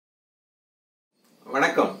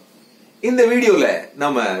வணக்கம். இந்த வீடியோல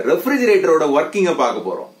நம்ம ரெஃப்ரிஜரேட்டரோட வர்க்கிங்க பார்க்க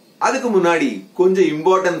போறோம். அதுக்கு முன்னாடி கொஞ்சம்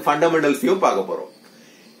இம்பார்ட்டன்ட் ஃபண்டமெண்டல்ஸையும் பார்க்க போறோம்.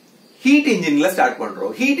 ஹீட் இன்ஜின்ல ஸ்டார்ட்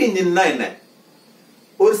பண்றோம். ஹீட் இன்ஜின்னா என்ன?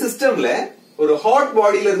 ஒரு சிஸ்டம்ல ஒரு ஹாட்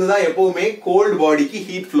பாடியில இருந்து தான் எப்பவுமே கோல்ட் பாடிக்கு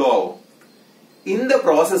ஹீட் ஃப்ளோ ஆகும். இந்த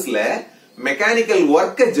ப்ராசஸ்ல மெக்கானிக்கல்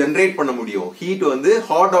ஒர்க்கை ஜெனரேட் பண்ண முடியும். ஹீட் வந்து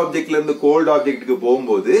ஹாட் ஆப்ஜெக்ட்ல இருந்து கோல்ட் ஆப்ஜெக்ட்டுக்கு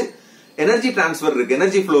போகும்போது எனர்ஜி டிரான்ஸ்பர் இருக்கு,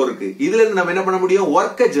 எனர்ஜி ஃப்ளோ இருக்கு. இதுல இருந்து நம்ம என்ன பண்ண முடியும்?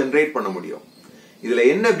 ஒர்க்கை ஜெனரேட் பண்ண முடியும். இதுல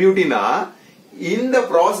என்ன பியூட்டினா, இந்த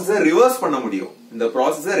ப்ராசஸை ரிவர்ஸ் பண்ண முடியும். இந்த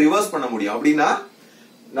ப்ராசஸை ரிவர்ஸ் பண்ண முடியும். அப்படின்னா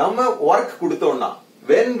நம்ம ஒர்க் கொடுத்தோம்னா,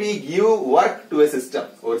 when we give work to a system,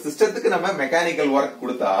 ஒரு சிஸ்டத்துக்கு நம்ம மெக்கானிக்கல் ஒர்க்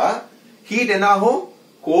கொடுத்தா ஹீட் என்ன ஆகும்?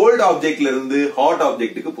 கோல்ட் ஆப்ஜெக்ட்ல இருந்து ஹாட்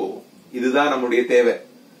ஆப்ஜெக்ட்டுக்கு போகும். இதுதான் நம்மளுடைய தேவை.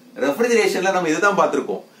 ரெஃப்ரிஜரேஷன்ல நம்ம இதுதான்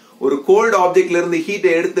பார்த்திருக்கோம். ஒரு கோல்ட் ஆப்ஜெக்ட்ல இருந்து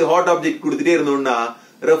ஹீட்டை எடுத்து ஹாட் ஆப்ஜெக்ட் கொடுத்துட்டே இருந்தோம்னா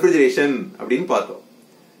ரெஃப்ரிஜரேஷன் அப்படின்னு பார்த்தோம்.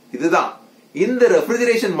 இதுதான். இந்த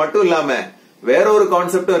ரெஃப்ரிஜரேஷன் மட்டும் இல்லாம வேற ஒரு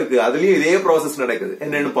கான்செப்டும் இருக்கு. அதுலயும் இதே ப்ராசஸ் நடக்குது.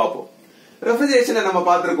 என்னன்னு பார்ப்போம். ரெஃப்ரிஜரேஷனை நம்ம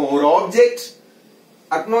பார்த்திருக்கோம். ஒரு ஆப்ஜெக்ட்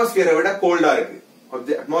அட்மாஸ்பியரை விட கோல்டா இருக்கு.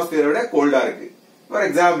 அட்மாஸ்பியரை விட கோல்டா இருக்கு. ஃபார்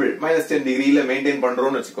எக்ஸாம்பிள் -10 டிகிரில மெயின்டைன்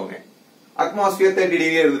பண்றோம்னு வச்சுக்கோங்க. அட்மாஸ்பியர் 30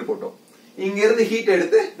 டிகிரி இருந்துட்டு போட்டோம். இங்க இருந்து ஹீட்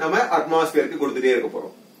எடுத்து நம்ம அட்மாஸ்பியருக்கு கொடுத்துட்டே இருக்க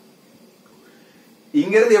போறோம்.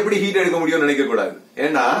 இங்க இருந்து எப்படி ஹீட் எடுக்க முடியும்னு நினைக்க கூடாது.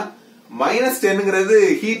 ஏன்னா -10ங்கிறது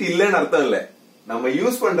ஹீட் இல்லைன்னு அர்த்தம் இல்ல. நம்ம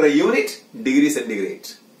யூஸ் பண்ற unit degree centigrade.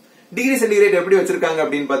 Degree centigrade எப்படி வச்சிருக்காங்க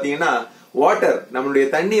அப்படின்னு பாத்தீங்கன்னா, வாட்டர் நம்மளுடைய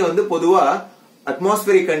தண்ணி வந்து பொதுவா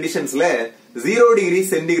அட்மாஸ்பியரிக் கண்டிஷன்ஸ்ல 0 டிகிரி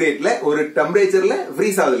சென்டிகிரேட்ல ஒரு டெம்பரேச்சர்ல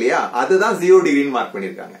ஃப்ரீஸ் ஆகுது இல்லையா, அதுதான் 0 டிகிரின்னு மார்க்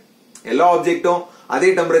பண்ணிருக்காங்க. எல்லா ஆப்ஜெக்டும்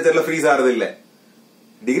அதே டெம்பரேச்சர்ல ஃப்ரீஸ் ஆறது இல்ல.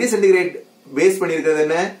 டிகிரி சென்டிகிரேட் பேஸ் பண்ணிருக்கிறது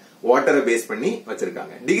என்ன? வாட்டரை பேஸ் பண்ணி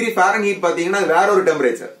வச்சிருக்காங்க. டிகிரி ஃபாரன்ஹீட் பாத்தீங்கன்னா வேற ஒரு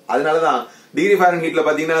டெம்பரேச்சர். அதனாலதான் டிகிரி ஃபாரன்ஹீட்ல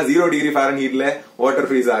பாத்தீங்கன்னா 0 டிகிரி ஃபாரன்ஹீட்ல வாட்டர்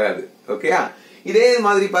ஃப்ரீஸ் ஆகாது. ஓகேயா? இதே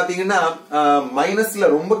மாதிரி பாத்தீங்கன்னா மைனஸ்ல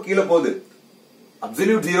ரொம்ப கீழே போகுது.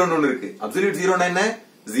 அப்சல்யூட் ஜீரோன்னு ஒண்ணு இருக்கு. அப்சல்யூட் ஜீரோனா என்ன?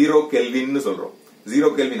 0 கெல்வின் சொல்றோம். 0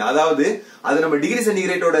 கெல்வின். அதாவது அது நம்ம டிகிரி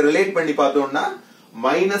சென்டிகிரேட்டோட ரிலேட் பண்ணி பார்த்தோம்னா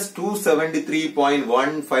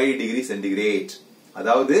 -273.15 டிகிரி சென்டிகிரேட்.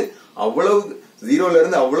 அதாவது அவ்வளவு ஜீரோல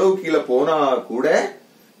இருந்து அவ்வளவு கீழே போனா கூட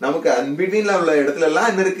நமக்கு அன்பிட்வீன்ல உள்ள இடத்துல எல்லாம்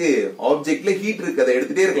என்ன இருக்கு? ஆப்ஜெக்ட்ல ஹீட் இருக்கு. அதை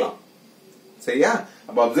எடுத்துட்டே இருக்கலாம். சரியா?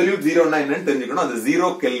 அப்ப அப்சல்யூட் ஜீரோனா என்னன்னு தெரிஞ்சுக்கணும். அது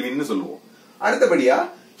 0 கெல்வின் சொல்லுவோம். அடுத்தபடியா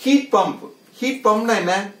ஹீட் பம்ப். ஹீட் பம்ப்னா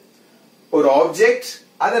என்ன? ஒரு ஆப்ஜெக்ட்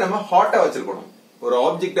அதை நம்ம ஹாட்டா வச்சிருக்கணும். ஒரு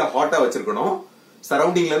ஆப்ஜெக்ட ஹாட்டா வச்சிருக்கணும்.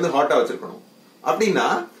 சரௌண்டிங்ல இருந்து ஹாட்டா வச்சிருக்கணும். அப்படின்னா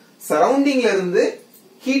சரௌண்டிங்ல இருந்து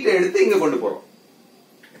ஹீட் எடுத்து இங்க கொண்டு போறோம்.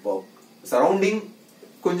 இப்போ சரௌண்டிங்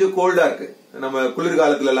கொஞ்சம் கோல்டா இருக்கு. நம்ம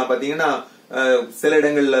குளிர்காலத்துல எல்லாம் பாத்தீங்கன்னா சில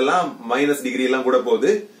இடங்கள்ல எல்லாம் -டிகிரி எல்லாம் கூட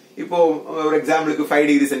போகுது. இப்போ ஒரு எக்ஸாம்பிளுக்கு 5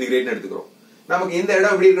 டிகிரி சென்டிகிரேட் எடுத்துக்கிறோம். நமக்கு இந்த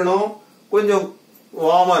இடம் எப்படி இருக்கணும்? கொஞ்சம்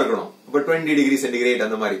வார்மா இருக்கணும். இப்ப 20 டிகிரி சென்டிகிரேட்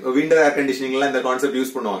அந்த மாதிரி விண்டர் ஏர் கண்டிஷனிங் எல்லாம் இந்த கான்செப்ட்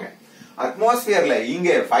யூஸ் பண்ணுவாங்க. அட்மாஸ்பியர்ல இங்க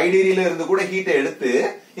 5 டிகிரில இருந்து கூட ஹீட்டை எடுத்து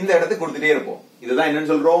இந்த இடத்துக்கு கொடுத்துட்டே இருப்போம். இதுதான்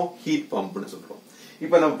என்னன்னு சொல்றோம்? ஹீட் பம்ப்னு சொல்றோம்.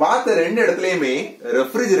 இப்ப நம்ம பார்த்த ரெண்டு இடத்துலயுமே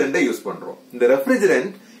ரெஃப்ரிஜரண்ட்டை யூஸ் பண்றோம். இந்த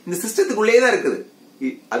ரெஃப்ரிஜரண்ட் இந்த சிஸ்டத்துக்குள்ளே தான் இருக்குது.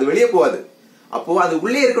 அது வெளியே போகாது. அப்போ அது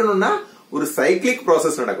உள்ளே இருக்கணும்னா ஒரு சைக்கிளிக்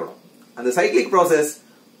ப்ராசஸ் நடக்கணும். அந்த சைக்கிளிக் ப்ராசஸ்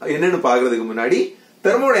என்னன்னு பாக்குறதுக்கு முன்னாடி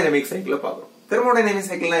தெர்மோடைனமிக் சைக்கிள பாக்குறோம். தெர்மோடைனமிக்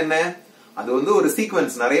சைக்கிள்னா என்ன? அது வந்து ஒரு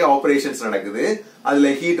சீக்வன்ஸ், நிறைய ஆபரேஷன்ஸ் நடக்குது.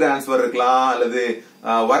 அதுல ஹீட் டிரான்ஸ்பர் இருக்கலாம், அல்லது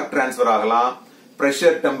ஒர்க் டிரான்ஸ்பர் ஆகலாம்,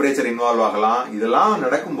 பிரஷர் டெம்பரேச்சர் இன்வால்வ் ஆகலாம். இதெல்லாம்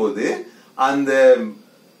நடக்கும்போது அந்த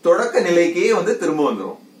தொடக்க நிலைக்கே வந்து திரும்ப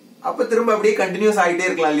வந்துடும். அப்ப திரும்ப அப்படியே கண்டினியூஸ் ஆகிட்டே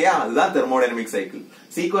இருக்கலாம் இல்லையா? அதுதான் thermodynamic cycle.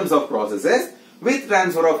 Sequence of processes with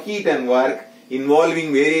transfer of heat and work involving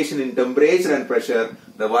variation in temperature and pressure,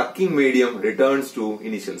 the working medium returns to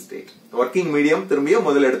initial state. Working medium திரும்பியும்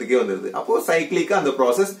முதல் இடத்துக்கே வந்துருது. அப்போ சைக்கிளிக்கா அந்த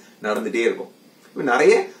ப்ராசஸ் நடந்துட்டே இருக்கும்.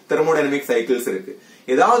 நிறைய தெர்மோடைனமிக் சைக்கிள்ஸ் இருக்கு.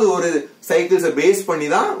 ஏதாவது ஒரு சைக்கிள்ஸ் பேஸ் பண்ணி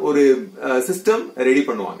தான் ஒரு சிஸ்டம் ரெடி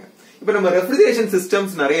பண்ணுவாங்க. இப்ப நம்ம ரெஃப்ரிஜரேஷன்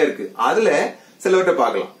சிஸ்டம்ஸ் நிறைய இருக்கு. அதுல சிலவற்றை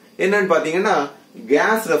பார்க்கலாம். என்னன்னு பாத்தீங்கன்னா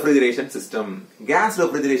case refrigeration system. Case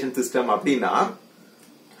refrigeration system அப்படின்னா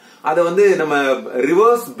அத வந்து நம்ம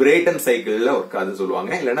ரிவர்ஸ் பிரேட்டன் சைக்கிள்ல ஒர்க் ஆகுது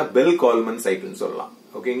சொல்லுவாங்க. இல்லன்னா பெல் கால்மன் சைக்கிள் சொல்லலாம்.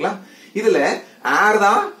 ஓகேங்களா? இதுல ஏர்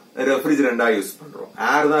தான் ரெஃப்ரிஜரண்டா யூஸ் பண்றோம்.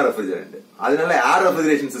 ஏர் தான் ரெஃப்ரிஜரண்ட். அதனால ஏர்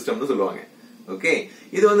ரெஃப்ரிஜரேஷன் சிஸ்டம்னு சொல்லுவாங்க. ஓகே,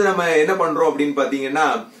 இது வந்து நம்ம என்ன பண்றோம் அப்படின்னு பாத்தீங்கன்னா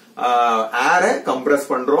ஏரை கம்ப்ரஸ்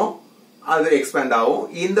பண்றோம், அது எக்ஸ்பேண்ட் ஆகும்.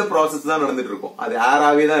 இந்த ப்ராசஸ் தான் நடந்துட்டு இருக்கும். அது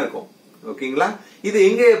ஏராவே தான் இருக்கும். ஓகேங்களா? இது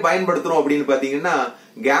எங்க பயன்படுத்துறோம் அப்படின்னு பாத்தீங்கன்னா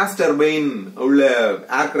கேஸ் டர்பைன் உள்ள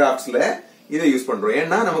ஏர்கிராப்ட்ஸ்ல இதை யூஸ் பண்றோம்.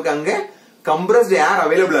 ஏன்னா நமக்கு அங்க கம்ப்ரஸ்ட் ஏர்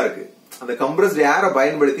அவைலபிளா இருக்கு. அந்த கம்ப்ரஸ்ட் ஏரை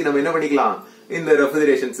பயன்படுத்தி நம்ம என்ன பண்ணிக்கலாம்? இந்த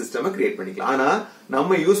ரெஃப்ரிஜரேஷன் சிஸ்டம் கிரியேட் பண்ணிக்கலாம். ஆனா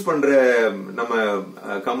நம்ம யூஸ் பண்ற நம்ம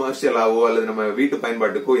கமர்ஷியலாவோ அல்லது நம்ம வீட்டு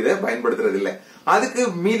பயன்பாட்டுக்கோ இதை பயன்படுத்துறது இல்ல. அதுக்கு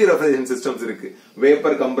மீதி ரெஃப்ரிஜரேஷன் சிஸ்டம்ஸ் இருக்கு.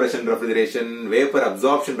 Vapour compression refrigeration, vapour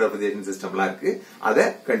absorption refrigeration சிஸ்டம்லாம் இருக்கு. அதை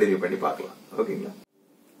கண்டினியூ பண்ணி பார்க்கலாம். ஓகேங்களா?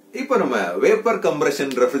 இப்ப நம்ம வேப்பர்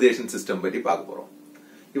கம்ப்ரஷன் ரெஃப்ரிஜரேஷன் சிஸ்டம் பத்தி பார்க்க போறோம்.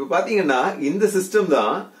 இப்ப பாத்தீங்கன்னா இந்த சிஸ்டம்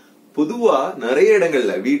தான் பொதுவா நிறைய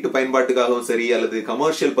இடங்கள்ல வீட்டு பயன்பாட்டுக்காகவும் சரி அல்லது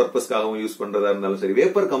கமர்ஷியல் பர்பஸ்க்காகவும் யூஸ் பண்றதா இருந்தாலும் சரி,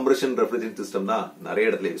 வேப்பர் கம்ப்ரஷன் ரெஃப்ரிஜரேஷன் சிஸ்டம் தான் நிறைய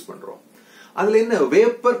இடத்துல யூஸ் பண்றோம். அதுல என்ன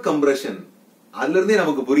வேப்பர் கம்ப்ரஷன், அதுல இருந்தே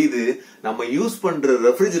நமக்கு புரியுது நம்ம யூஸ் பண்ற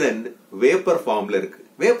ரெஃப்ரிஜரண்ட் வேப்பர் ஃபார்ம்ல இருக்கு.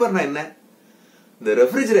 வேப்பர்னா என்ன? இந்த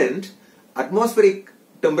ரெஃப்ரிஜரண்ட் அட்மாஸ்பரிக்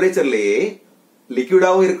டெம்பரேச்சர்லயே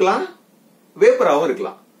லிக்விடாவும் இருக்கலாம், வேப்பராவும்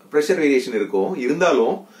இருக்கலாம். பிரஷர் வேரியேஷன் இருக்கும்.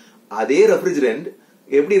 இருந்தாலும் அதே ரெஃப்ரிஜரண்ட்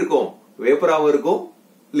எப்படி இருக்கும்? வேப்பராவும் இருக்கும்,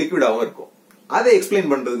 லிக்விடாவும் இருக்கும். அதை எக்ஸ்பிளைன்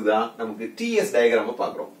பண்றதுக்கு தான் நமக்கு டிஎஸ் டயக்ராம்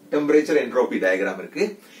பாக்குறோம். டெம்பரேச்சர் என்ட்ரோபி டயக்ராம் இருக்கு.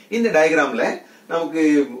 இந்த டயக்ராம்ல நமக்கு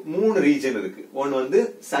 3 ரீஜன் இருக்கு. ஒன்னு வந்து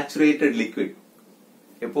சேச்சுரேட்டட் லிக்விட்,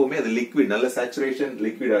 எப்பவுமே அது லிக்விட், நல்ல சேச்சுரேஷன்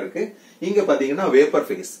லிக்விடா இருக்கு. இங்க பாத்தீங்கன்னா வேப்பர்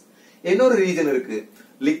ஃபேஸ். இன்னொரு ரீஜன் இருக்கு,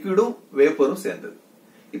 லிக்விடும் வேப்பரும் சேர்ந்தது.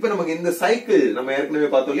 இப்ப நமக்கு இந்த சைக்கிள் நம்ம ஏற்கனவே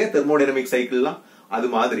பார்த்தோம் இல்லையா, தெர்மோடைனமிக் சைக்கிள்லாம், அது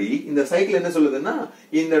மாதிரி இந்த சைக்கிள் என்ன சொல்லுதுன்னா,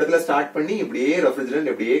 இந்த இடத்துல ஸ்டார்ட் பண்ணி இப்படியே ரெஃப்ரிஜரண்ட்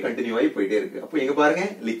இப்படியே கண்டினியூ ஆகி போயிட்டே இருக்கு. அப்போ இங்க பாருங்க,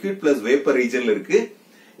 லிக்விட் பிளஸ் வேப்பர் ரீஜன்ல இருக்கு.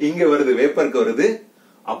 இங்க வருது வேப்பருக்கு வருது,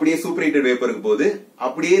 அப்படியே சூப்பர்ஹீட்டட் வேப்பருக்கு போகுது,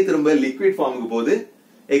 அப்படியே திரும்ப லிக்விட் ஃபார்முக்கு போகுது.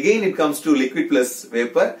 again it comes to liquid plus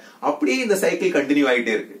vapor. அப்படியே இந்த சைக்கிள் கண்டினியூ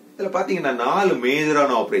ஆயிட்டே இருக்கு. இதுல பாத்தீங்கன்னா 4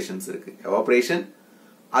 மேஜரான ஆபரேஷன்ஸ் இருக்கு. எவாபரேஷன்,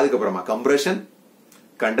 அதுக்கப்புறமா கம்ப்ரஷன்,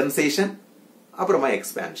 கண்டென்சேஷன், அப்புறமா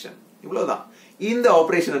எக்ஸ்பான்ஷன். இவ்வளவுதான். இந்த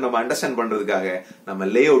ஆபரேஷனை நம்ம அண்டர்ஸ்டாண்ட் பண்றதுக்காக நம்ம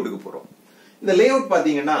லே அவுட்டுக்கு போறோம். இந்த லே அவுட்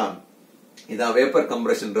பாத்தீங்கன்னா இதான் வேப்பர்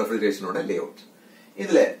கம்ப்ரஷன் ரெஃப்ரிஜரேஷனோட லே அவுட்.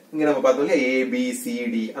 இதுல இங்க நம்ம பார்த்தோம் இல்லையா, ஏ பி சி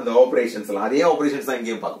டி அந்த ஆபரேஷன்ஸ் எல்லாம், அதே ஆபரேஷன்ஸ் தான்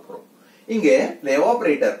இங்கேயும் பார்க்க போறோம். இங்க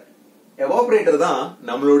எவாபரேட்டர் தான்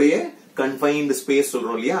நம்மளுடைய கன்ஃபைன்டு ஸ்பேஸ்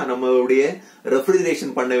சொல்றோம் இல்லையா, நம்மளுடைய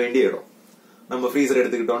ரெஃப்ரிஜரேஷன் பண்ண வேண்டிய இடம். நம்ம ஃப்ரீசர்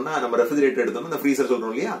எடுத்துக்கிட்டோம்னா, நம்ம ரெஃப்ரிஜரேட்டர் எடுத்தோம்னா இந்த ஃப்ரீசர்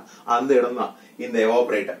சொல்றோம் இல்லையா, அந்த இடம் தான் இந்த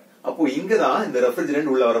எவாபரேட்டர். அப்போ இங்கதான் இந்த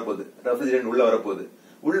ரெஃப்ரிஜரண்ட் உள்ள வரப்போகுது.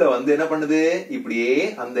 உள்ள வந்து என்ன பண்ணுது, இப்படியே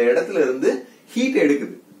அந்த இடத்துல இருந்து ஹீட்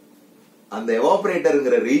எடுக்குது. அந்த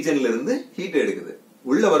எவாபரேட்டர்ங்கிற ரீஜன்ல இருந்து ஹீட் எடுக்குது.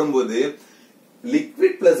 உள்ள வரும்போது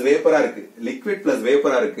லிக்விட் பிளஸ் வேப்பரா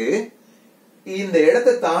இருக்கு. இந்த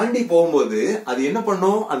இடத்தை தாண்டி போகும்போது அது என்ன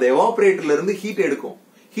பண்ணும், அந்த எவாபரேட்டர்ல இருந்து ஹீட் எடுக்கும்.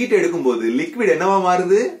 ஹீட் எடுக்கும் போது லிக்விட் என்னவா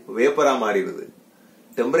மாறுது, வேப்பரா மாறிடுது.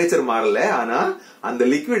 டெம்பரேச்சர் மாறல, ஆனா அந்த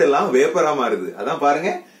லிக்விட் எல்லாம் வேப்பரா மாறுது. அதான்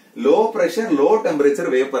பாருங்க, லோ பிரஷர் லோ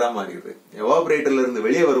டெம்பரேச்சர் வேப்பரா மாறிடுது. எவாபரேட்டர்ல இருந்து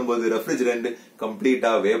வெளியே வரும்போது ரெஃப்ரிஜரண்ட்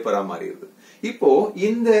கம்ப்ளீட்டா வேப்பரா மாறிடுது. இப்போ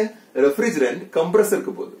இந்த ரெஃப்ரிஜரண்ட்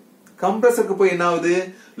கம்ப்ரஸருக்கு போகுது. கம்ப்ரஸருக்கு போய் என்ன ஆகுது,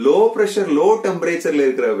 லோ பிரஷர் லோ டெம்பரேச்சர்ல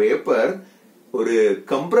இருக்கிற வேப்பர் ஒரு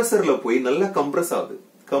கம்ப்ரஸர்ல போய் நல்லா கம்ப்ரஸ் ஆகுது.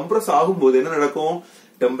 கம்ப்ரஸ் ஆகும்போது என்ன நடக்கும்,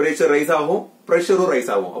 டெம்பரேச்சர் ரைஸ் ஆகும், பிரஷரும்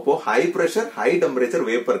ரைஸ் ஆகும். அப்போ ஹை பிரஷர் ஹை டெம்பரேச்சர்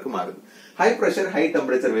வேப்பருக்கு மாறுது. ஹை பிரஷர் ஹை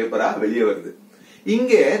டெம்பரேச்சர் வேப்பரா வெளியே வருது.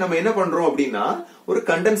 இங்க நம்ம என்ன பண்றோம் அப்படின்னா, ஒரு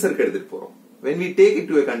கண்டென்சருக்கு எடுத்துட்டு போறோம். when we take it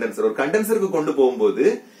to a condenser, ஒரு கண்டென்சருக்கு கொண்டு போகும்போது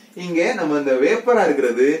இங்க நம்ம அந்த வேப்பரா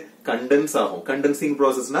இருக்கிறது கண்டென்ஸ் ஆகும். கண்டென்சிங்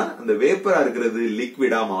ப்ராசஸ்னா அந்த வேப்பரா இருக்கிறது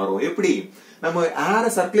லிக்விடா மாறும். எப்படி, நம்ம ஏரை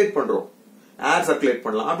சர்க்குலேட் பண்றோம், ஏர் சர்க்குலேட்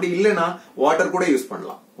பண்ணலாம். அப்படி இல்லைன்னா வாட்டர் கூட யூஸ்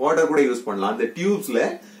பண்ணலாம். அந்த டியூப்ஸ்ல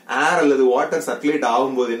ஏர் அல்லது வாட்டர் சர்க்குலேட்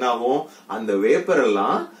ஆகும்போது என்ன ஆகும், அந்த வேப்பர்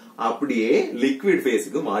எல்லாம் அப்படியே லிக்விட்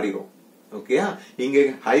ஃபேஸுக்கு மாறிடும். ஓகே, இங்க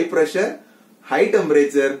ஹை பிரஷர் ஹை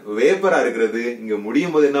டெம்பரேச்சர் வேப்பரா இருக்கிறது இங்க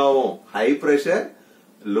முடியும் போது என்ன ஆகும், ஹை பிரஷர்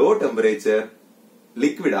லோ டெம்பரேச்சர்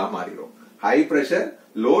லிக்விடா மாறிடும். ஹை பிரஷர்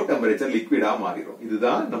லோ டெம்பரேச்சர் லிக்விடா மாறிடும்.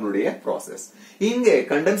 இதுதான் நம்மளுடைய ப்ராசஸ். இங்க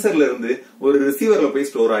கண்டென்சர்ல இருந்து ஒரு ரிசீவர்ல போய்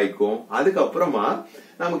ஸ்டோர் ஆயிக்கும். அதுக்கப்புறமா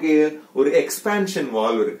நமக்கு ஒரு எக்ஸ்பான்ஷன்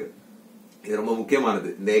வால்வ் இருக்கு. இது ரொம்ப முக்கியமானது.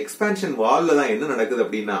 இந்த எக்ஸ்பான்ஷன் வால்வ்ல தான் என்ன நடக்குது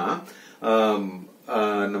அப்படின்னா,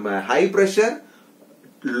 நம்ம ஹை பிரஷர்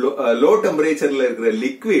லோ டெம்பரேச்சர்ல இருக்கிற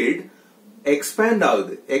லிக்விட் எக்ஸ்பேண்ட்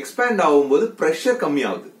ஆகுது. எக்ஸ்பேண்ட் ஆகும்போது பிரஷர் கம்மி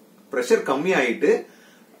ஆகுது. பிரஷர் கம்மி ஆயிட்டு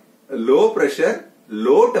low pressure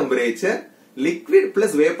low temperature liquid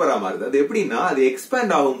plus வேப்பரா மாறுது. அது எப்படின்னா, அது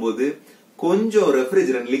எக்ஸ்பேண்ட் ஆகும்போது கொஞ்சம்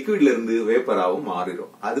ரெஃப்ரிஜரண்ட் லிக்விட்ல இருந்து வேப்பராவும்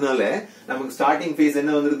மாறிடும். அதனால நமக்கு ஸ்டார்டிங் ஃபேஸ்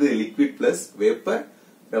என்ன வந்துருது, லிக்விட் பிளஸ் வேப்பர்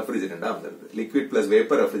ரெஃப்ரிஜரண்டா வந்துருது. லிக்விட் பிளஸ்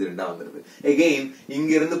வேப்பர் ரெஃப்ரிஜரண்டா வந்துருது. எகெயின்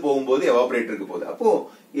இங்க இருந்து போகும்போது எவாபரேட்டருக்கு போகுது. அப்போ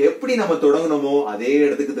எப்படி நம்ம தொடங்கணுமோ அதே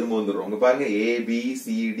இடத்துக்கு திரும்ப வந்துடுறோம். இங்க பாருங்க, ஏ பி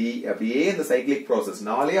சி டி அப்படியே இந்த சைக்கிளிக் ப்ராசஸ்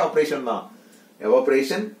 4 ஆபரேஷன் தான்.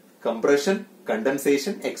 எவாபரேஷன், கம்ப்ரஷன்,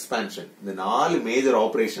 கண்டென்சேஷன், எக்ஸ்பான்ஷன், இந்த 4 மேஜர்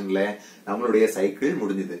ஆபரேஷன்ல நம்மளுடைய சைக்கிள்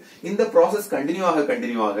முடிஞ்சது. இந்த ப்ராசஸ் கண்டினியூ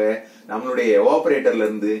ஆக நம்மளுடைய எவாபரேட்டர்ல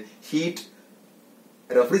இருந்து ஹீட்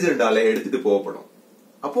ரெஃப்ரிஜரண்டால எடுத்துட்டு போகப்படும்.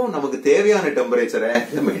 அப்போ நமக்கு தேவையான டெம்பரேச்சரை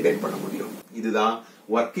மெயின்டைன் பண்ண முடியும். இதுதான்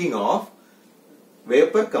working of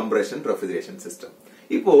vapour compression refrigeration system.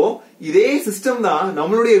 இப்போ இதே சிஸ்டம் தான்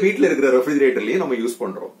நம்மளுடைய வீட்டுல இருக்கிற ரெஃப்ரிஜரேட்டர்லயும் நம்ம யூஸ்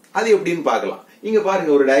பண்றோம். அது எப்படின்னு பார்க்கலாம். இங்க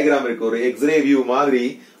பாருங்க, ஒரு டயக்ராம் இருக்கு, ஒரு எக்ஸ்ரே வியூ மாதிரி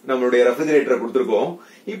நம்மளுடைய ரெஃப்ரிஜரேட்டரை கொடுத்திருக்கோம்.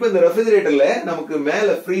 இப்போ இந்த ரெஃப்ரிஜரேட்டர்ல நமக்கு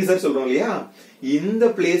மேல ஃப்ரீசர் சொல்றோம் இல்லையா, இந்த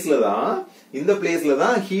பிளேஸ்ல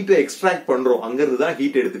தான் ஹீட்டை எக்ஸ்ட்ராக்ட் பண்றோம். அங்க இருந்து தான்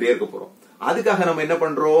ஹீட் எடுத்துட்டே இருக்க போறோம். அதுக்காக நம்ம என்ன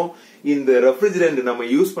பண்றோம், இந்த ரெஃப்ரிஜரண்ட் நம்ம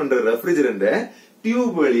யூஸ் பண்ற ரெஃப்ரிஜரண்ட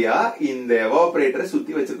டியூப் வழியா இந்த எவாபரேட்டரை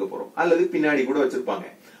சுத்தி வச்சிருக்க போறோம், அல்லது பின்னாடி கூட வச்சிருப்பாங்க.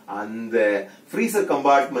 அந்த ஃப்ரீசர்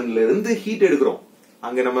கம்பார்ட்மெண்ட்ல இருந்து ஹீட் எடுக்கிறோம்.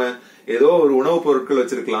 அங்க நம்ம ஏதோ ஒரு உணவுப் பொருட்கள்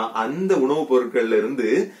வச்சிருக்கலாம். அந்த உணவுப் பொருட்கள்ல இருந்து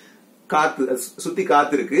சுத்தி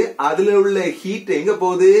காத்து இருக்கு. அதுல உள்ள ஹீட் எங்க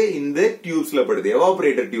போகுது, இந்த டியூப்ஸ்ல படுது,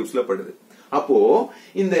 எவாபரேட்டர் டியூப்ஸ்ல படுது. அப்போ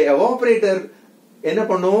இந்த எவாபரேட்டர் என்ன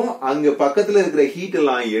பண்ணும், அங்க பக்கத்துல இருக்கிற ஹீட்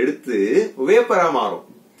எல்லாம் எடுத்து வேப்பரா மாறும்.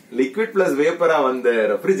 லிக்விட் பிளஸ் வேப்பரா வந்த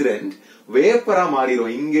ரெஃப்ரிஜரண்ட் வேப்பரா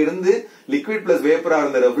மாறிடும். இங்க இருந்து லிக்விட் பிளஸ் வேப்பரா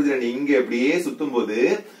இருந்த ரெஃப்ரிஜரண்ட் இங்க அப்படியே சுத்தும் போது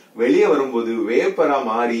வெளியே வரும்போது வேப்பரா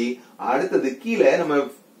மாறி அடுத்தது கீழே நம்ம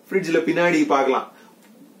ஃப்ரிட்ஜ்ல பின்னாடி பார்க்கலாம்.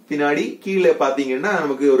 பின்னாடி கீழே பாத்தீங்கன்னா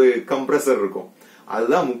நமக்கு ஒரு கம்ப்ரஸர் இருக்கும்.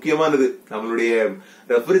 அதுதான் முக்கியமானது. நம்மளுடைய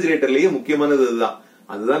ரெஃப்ரிஜரேட்டர்லயே முக்கியமானது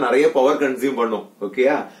அதுதான் நிறைய பவர் கன்சியூம் பண்ணும்.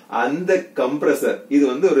 ஓகேயா, அந்த கம்ப்ரஸர் இது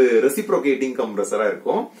ஒரு ரெசிப்ரோகேட்டிங் கம்ப்ரஸரா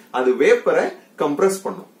இருக்கும். அது வேப்பரை கம்ப்ரஸ்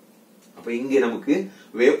பண்ணும். அப்ப இங்க நமக்கு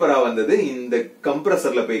வேப்பரா வந்தது இந்த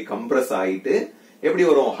கம்ப்ரஸர்ல போய் கம்ப்ரஸ் ஆயிட்டு எப்படி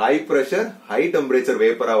வரும், ஹை பிரஷர் ஹை டெம்பரேச்சர்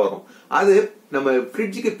வேப்பரா வரும். அது நம்ம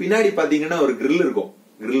ஃப்ரிட்ஜுக்கு பின்னாடி பாத்தீங்கன்னா ஒரு கிரில் இருக்கும்,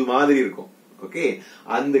 கிரில் மாதிரி இருக்கும். ஓகே,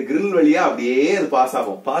 அந்த கிரில் வழியா அப்படியே அது பாஸ்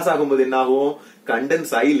ஆகும். பாஸ் ஆகும்போது என்ன ஆகும்,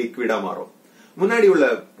 கண்டென்ஸ் ஆகி லிக்விடா மாறும். முன்னாடி உள்ள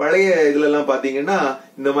பழைய இதுல எல்லாம் பாத்தீங்கன்னா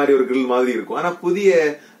இந்த மாதிரி ஒரு கிரில் மாதிரி இருக்கும். ஆனா புதிய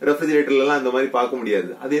ரெஃப்ரிஜரேட்டர்ல எல்லாம் இந்த மாதிரி பார்க்க முடியாது.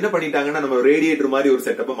 அது என்ன பண்ணிட்டாங்கன்னா நம்ம ரேடியேட்டர் மாதிரி ஒரு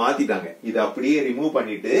செட்டப்ப மாத்திட்டாங்க. இதை அப்படியே ரிமூவ்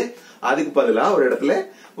பண்ணிட்டு அதுக்கு பதிலா ஒரு இடத்துல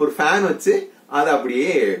ஒரு ஃபேன் வச்சு அதை அப்படியே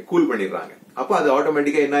கூல் பண்ணிடுறாங்க. அப்ப அது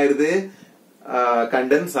ஆட்டோமேட்டிக்கா என்ன ஆயிருது,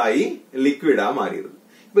 கண்டென்ஸ் ஆகி லிக்விடா மாறிடுது.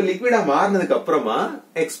 இப்ப லிக்விடா மாறினதுக்கு அப்புறமா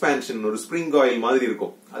எக்ஸ்பான்ஷன் ஒரு ஸ்ப்ரிங் ஆயில் மாதிரி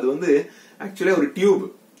இருக்கும். அது ஆக்சுவலா ஒரு டியூப்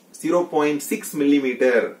 0.6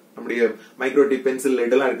 மில்லிமீட்டர், நம்முடைய மைக்ரோடிப் பென்சில்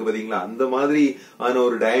லெட் எல்லாம் இருக்கு பாத்தீங்களா, அந்த மாதிரி ஆன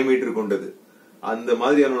ஒரு டயமீட்டர் கொண்டது. அந்த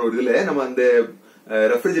மாதிரியான ஒரு இதுல நம்ம அந்த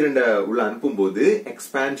ரெஃப்ரிஜரண்ட உள்ள அனுப்பும் போது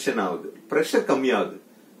எக்ஸ்பான்ஷன் ஆகுது, பிரஷர் கம்மியாகுது.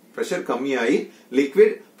 பிரஷர் கம்மியாகி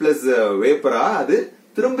லிக்விட் பிளஸ் வேப்பரா அது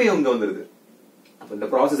திரும்பி அங்க வந்துருது. அப்ப இந்த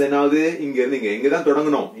ப்ராசஸ் என்ன ஆகுது, இங்க இருந்து இங்கதான்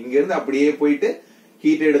தொடங்கணும். இங்க இருந்து அப்படியே போயிட்டு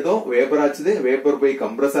ஹீட் எடுத்தோம், வேப்பர் ஆச்சுது, வேப்பர் போய்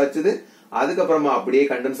கம்ப்ரஸ் ஆச்சுது, அதுக்கப்புறமா அப்படியே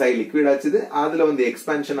கண்டென்ஸ் ஆகி லிக்விட் ஆச்சுது, அதுல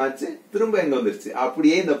எக்ஸ்பான்ஷன் ஆச்சு, திரும்ப எங்க வந்துருச்சு.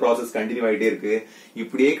 அப்படியே இந்த ப்ராசஸ் கண்டினியூ ஆயிட்டே இருக்கு.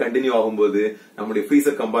 இப்படியே கண்டினியூ ஆகும்போது நம்முடைய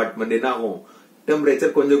ஃப்ரீசர் கம்பார்ட்மெண்ட் என்ன ஆகும்,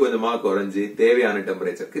 டெம்பரேச்சர் கொஞ்சம் கொஞ்சமா குறைஞ்சு தேவையான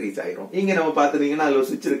டெம்பரேச்சருக்கு ரீச் ஆயிரும். இங்க நம்ம பாத்துட்டீங்கன்னா அதுல ஒரு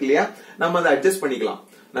சுவிட்ச் இருக்கு இல்லையா, நம்ம அதை அட்ஜஸ்ட் பண்ணிக்கலாம்.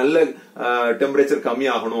 நல்ல டெம்பரேச்சர் கம்மி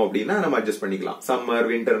ஆகணும் அப்படின்னா நம்ம அட்ஜஸ்ட் பண்ணிக்கலாம். சம்மர்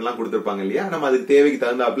வின்டர் எல்லாம் கொடுத்திருப்பாங்க இல்லையா, நம்ம அதுக்கு தேவைக்கு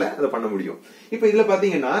தகுந்தாப்புல அதை பண்ண முடியும். இப்ப இதுல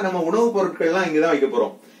பாத்தீங்கன்னா நம்ம உணவுப் பொருட்கள் எல்லாம் இங்கதான் வைக்க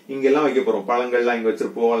போறோம். இங்க எல்லாம் வைக்க போறோம். பழங்கள்லாம் இங்க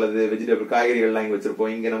வச்சிருப்போம், அல்லது வெஜிடபிள் காய்கறிகள் எல்லாம் இங்க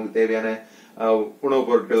வச்சிருப்போம். இங்க நமக்கு தேவையான உணவுப்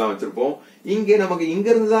பொருட்கள் எல்லாம் வச்சிருப்போம். இங்க நமக்கு இங்க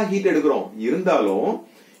இருந்துதான் ஹீட் எடுக்கிறோம். இருந்தாலும்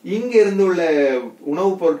இங்க இருந்து உள்ள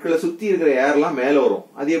உணவுப் பொருட்களை சுத்தி இருக்கிற ஏர் எல்லாம் மேல வரும்.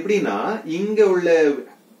 அது எப்படின்னா, இங்க உள்ள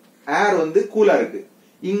ஏர் கூலா இருக்கு,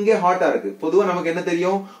 இங்க ஹாட்டா இருக்கு. பொதுவா நமக்கு என்ன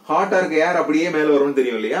தெரியும், ஹாட்டா இருக்க ஏர் அப்படியே மேல வரும்னு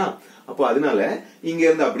தெரியும் இல்லையா. அப்போ அதனால இங்க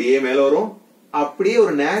இருந்து அப்படியே மேல வரும். அப்படியே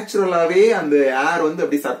ஒரு நேச்சுரலாவே அந்த ஏர்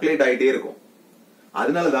அப்படி சர்க்குலேட் ஆயிட்டே இருக்கும்.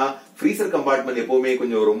 அதனாலதான் ஃப்ரீசர் கம்பார்ட்மெண்ட் எப்பவுமே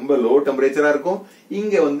கொஞ்சம் ரொம்ப லோ டெம்பரேச்சரா இருக்கும்.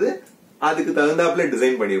 இங்க அதுக்கு தகுந்தாப்புல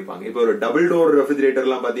டிசைன் பண்ணிருப்பாங்க. இப்ப ஒரு டபுள் டோர் ரெஃப்ரிஜரேட்டர்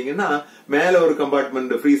எல்லாம் பாத்தீங்கன்னா மேல ஒரு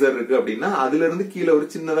கம்பார்ட்மெண்ட் ஃப்ரீசர் இருக்கு அப்படின்னா அதுல இருந்து கீழே ஒரு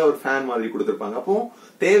சின்னதா ஒரு ஃபேன் மாதிரி கொடுத்திருப்பாங்க. அப்போ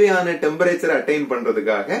தேவையான டெம்பரேச்சர் அட்டைன்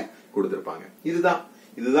பண்றதுக்காக கொடுத்திருப்பாங்க.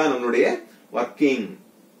 இதுதான் நம்மளுடைய ஒர்க்கிங்.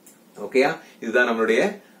 ஓகேயா, இதுதான் நம்மளுடைய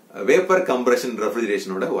வேப்பர் கம்ப்ரஷன்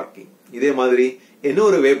ரெஃப்ரிஜரேஷனோட ஒர்க்கிங். இதே மாதிரி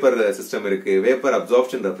இன்னொரு வேப்பர் சிஸ்டம் இருக்கு, வேப்பர்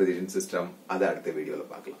அப்சார்ப்ஷன் ரெஃப்ரிஜரேஷன் சிஸ்டம். அதை அடுத்த வீடியோல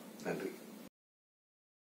பார்க்கலாம். நன்றி.